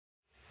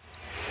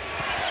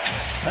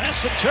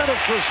Pass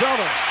intended for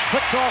Celtics.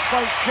 Picked off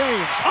by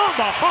James. On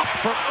the hop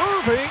for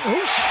Irving,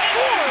 who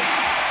scores.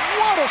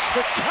 What a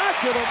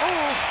spectacular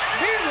move.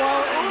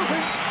 Meanwhile,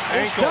 Irving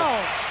is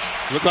down.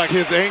 Looked like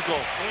his ankle.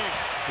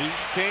 He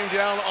came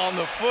down on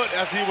the foot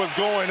as he was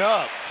going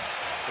up.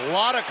 A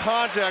lot of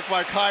contact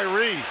by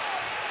Kyrie.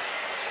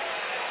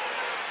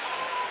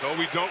 Though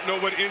we don't know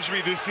what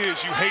injury this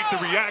is, you hate the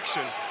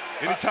reaction.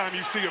 Anytime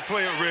you see a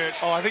player, Reg,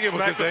 I think it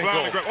was his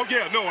ankle. Oh,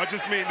 yeah, no, I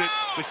just mean that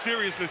the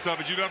seriousness of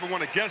it. You never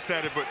want to guess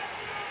at it, but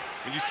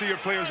when you see a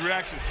player's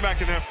reaction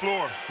smacking that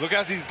floor. Look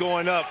as he's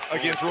going up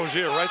against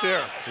Rozier right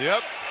there.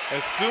 Yep.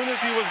 As soon as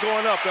he was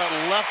going up, that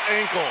left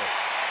ankle.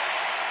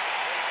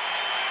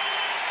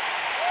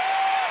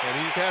 And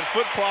he's had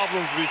foot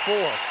problems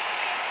before.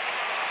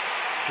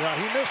 Yeah,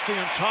 he missed the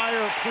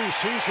entire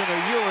preseason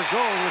a year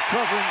ago,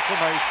 recovering from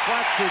a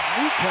fractured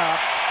kneecap.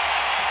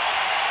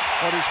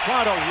 But he's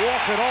trying to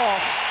walk it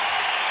off.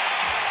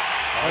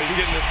 He's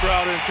getting this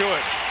crowd into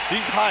it.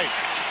 He's hyped.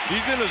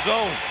 He's in the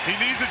zone. He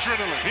needs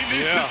adrenaline. He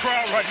needs this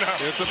crowd right now.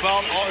 It's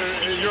about,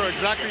 you're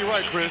exactly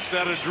right, Chris,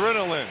 that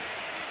adrenaline.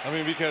 I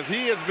mean, because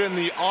he has been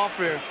the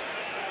offense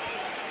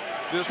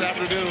this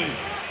afternoon,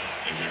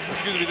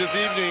 this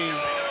evening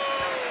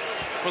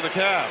for the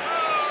Cavs.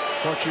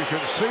 But you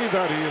can see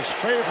that he is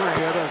favoring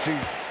it as he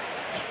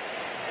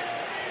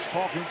is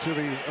talking to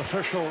the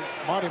official,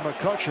 Monty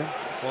McCutcheon.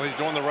 Well, he's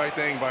doing the right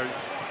thing by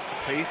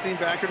pacing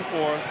back and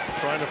forth,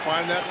 trying to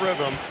find that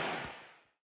rhythm.